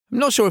I'm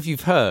not sure if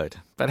you've heard,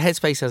 but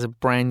Headspace has a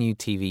brand new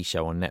TV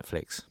show on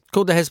Netflix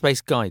called The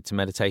Headspace Guide to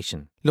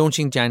Meditation,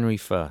 launching January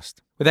 1st.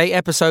 With 8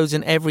 episodes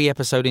and every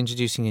episode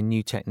introducing a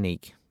new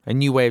technique, a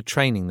new way of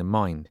training the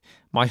mind,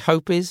 my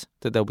hope is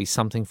that there'll be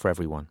something for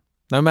everyone,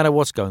 no matter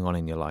what's going on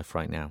in your life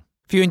right now.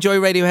 If you enjoy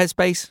Radio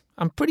Headspace,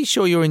 I'm pretty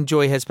sure you'll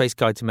enjoy Headspace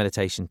Guide to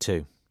Meditation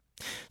too.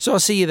 So I'll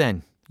see you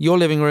then. Your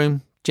living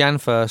room, Jan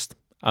 1st,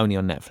 only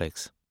on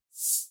Netflix.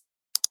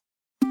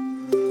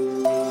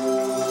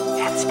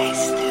 Headspace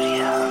Studios.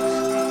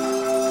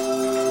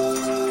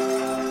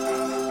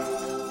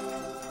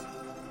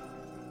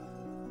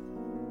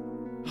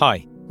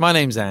 Hi, my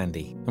name's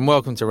Andy, and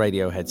welcome to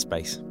Radio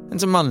Headspace.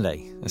 It's a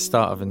Monday, the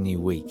start of a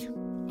new week.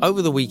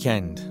 Over the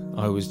weekend,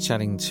 I was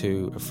chatting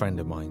to a friend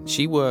of mine.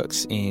 She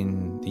works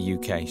in the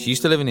UK. She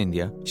used to live in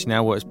India. She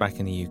now works back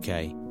in the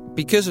UK.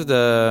 Because of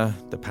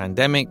the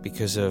pandemic,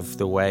 because of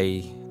the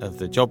way of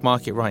the job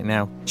market right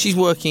now, she's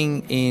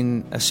working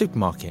in a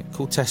supermarket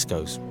called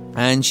Tesco's.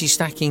 And she's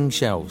stacking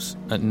shelves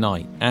at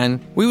night. And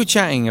we were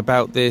chatting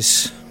about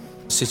this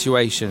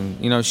situation.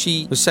 You know,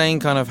 she was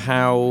saying kind of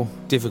how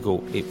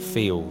difficult it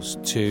feels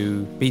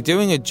to be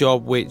doing a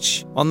job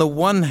which, on the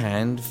one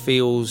hand,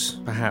 feels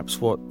perhaps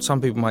what some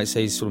people might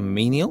say is sort of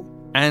menial,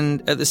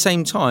 and at the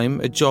same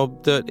time, a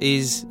job that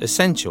is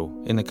essential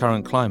in the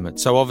current climate.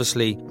 So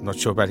obviously, I'm not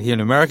sure about here in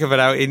America, but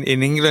out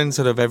in England,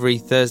 sort of every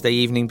Thursday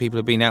evening, people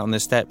have been out on the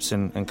steps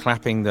and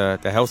clapping the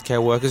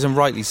healthcare workers, and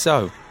rightly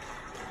so.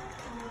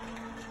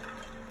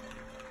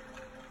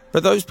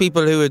 But those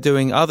people who are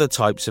doing other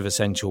types of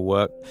essential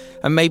work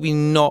are maybe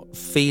not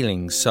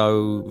feeling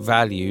so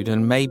valued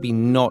and maybe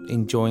not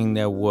enjoying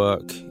their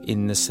work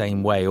in the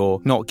same way,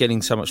 or not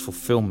getting so much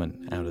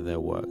fulfillment out of their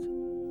work.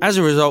 As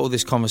a result of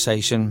this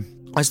conversation,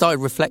 I started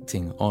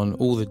reflecting on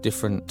all the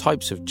different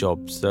types of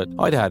jobs that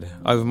I'd had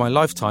over my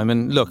lifetime.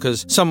 And look,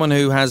 as someone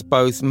who has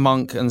both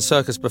monk and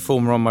circus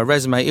performer on my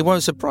resume, it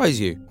won't surprise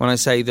you when I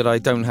say that I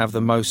don't have the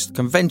most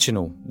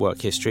conventional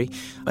work history.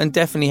 And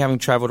definitely having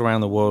travelled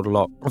around the world a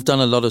lot, I've done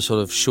a lot of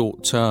sort of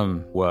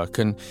short-term work.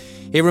 And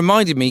it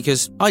reminded me,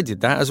 because I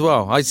did that as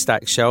well. I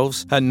stacked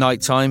shelves at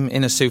night time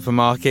in a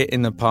supermarket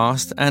in the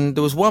past. And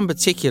there was one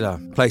particular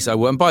place I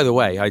worked. And by the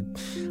way,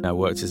 I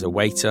worked as a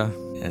waiter,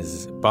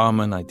 as a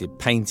barman, I did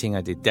painting,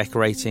 I did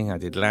decorating, I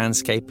did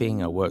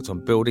landscaping, I worked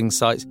on building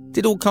sites,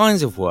 did all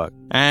kinds of work.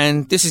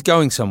 And this is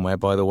going somewhere,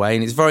 by the way,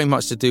 and it's very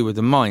much to do with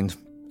the mind.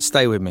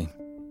 Stay with me.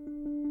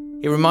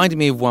 It reminded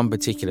me of one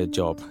particular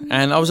job,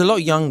 and I was a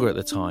lot younger at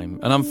the time,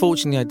 and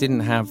unfortunately I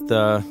didn't have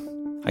the,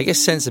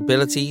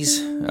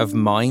 sensibilities of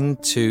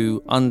mind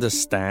to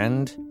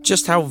understand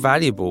just how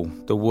valuable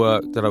the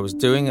work that I was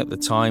doing at the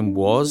time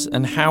was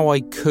and how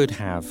I could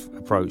have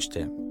approached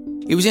it.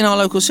 It was in our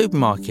local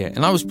supermarket,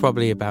 and I was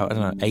probably about,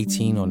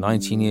 18 or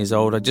 19 years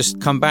old. I'd just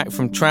come back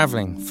from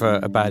travelling for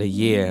about a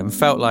year and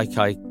felt like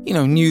I,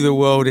 knew the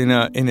world in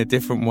a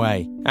different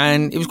way.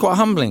 And it was quite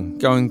humbling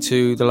going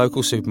to the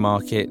local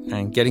supermarket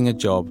and getting a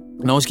job.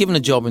 And I was given a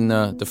job in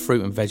the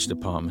fruit and veg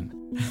department.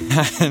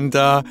 And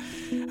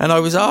I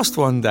was asked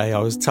one day, I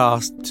was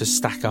tasked to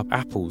stack up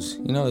apples,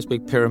 those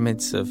big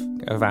pyramids of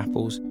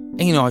apples.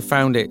 And, I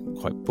found it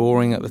quite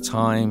boring at the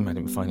time. I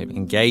didn't find it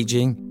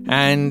engaging.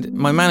 And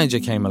my manager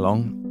came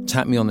along,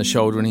 tapped me on the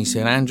shoulder, and he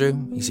said, Andrew,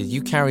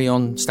 you carry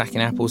on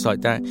stacking apples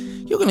like that,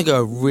 you're going to go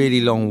a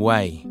really long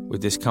way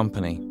with this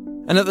company.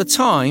 And at the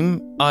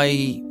time,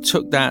 I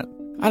took that,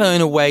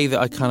 in a way that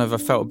I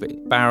felt a bit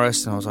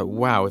embarrassed. And I was like,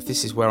 wow, if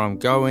this is where I'm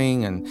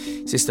going, and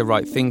is this the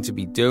right thing to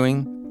be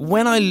doing?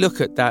 When I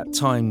look at that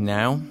time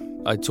now,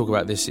 I talk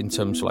about this in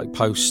terms of like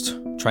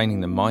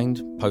post-training the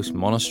mind,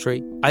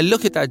 post-monastery. I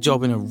look at that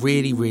job in a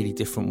really, really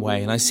different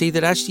way. And I see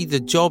that actually the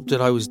job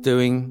that I was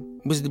doing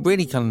was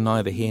really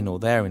neither here nor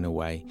there in a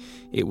way.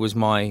 It was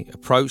my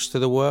approach to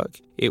the work.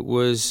 It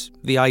was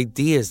the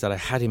ideas that I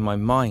had in my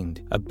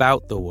mind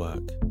about the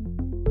work.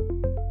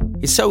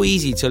 It's so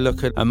easy to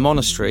look at a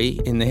monastery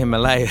in the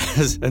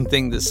Himalayas and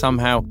think that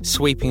somehow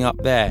sweeping up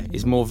there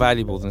is more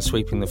valuable than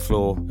sweeping the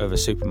floor of a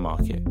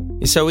supermarket.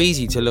 It's so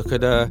easy to look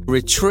at a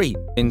retreat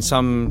in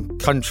some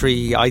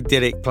country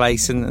idyllic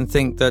place and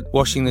think that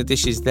washing the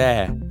dishes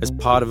there as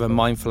part of a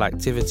mindful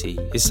activity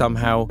is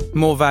somehow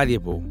more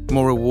valuable,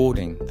 more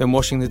rewarding than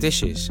washing the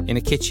dishes in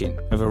a kitchen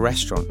of a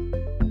restaurant.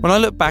 When I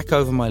look back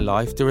over my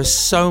life, there are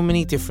so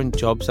many different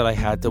jobs that I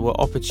had that were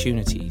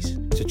opportunities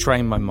to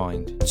train my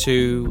mind,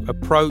 to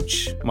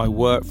approach my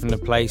work from the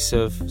place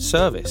of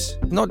service.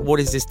 Not what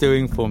is this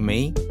doing for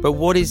me, but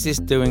what is this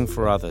doing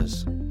for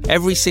others?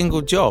 Every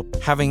single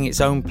job having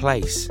its own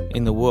place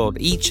in the world,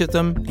 each of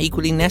them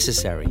equally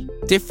necessary.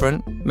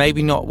 Different,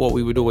 maybe not what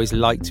we would always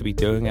like to be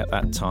doing at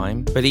that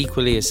time, but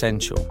equally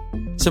essential.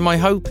 So my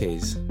hope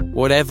is,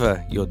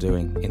 whatever you're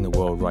doing in the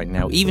world right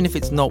now, even if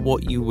it's not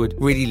what you would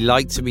really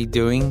like to be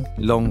doing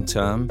long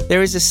term,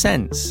 there is a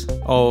sense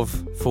of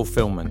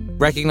fulfillment,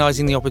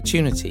 recognizing the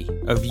opportunity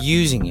of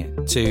using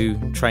it to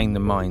train the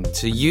mind,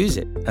 to use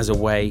it as a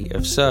way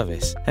of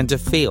service, and to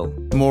feel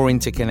more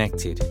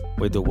interconnected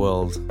with the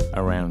world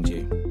around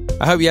you.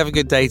 I hope you have a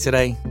good day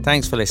today.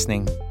 Thanks for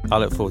listening. I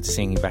look forward to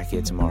seeing you back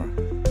here tomorrow.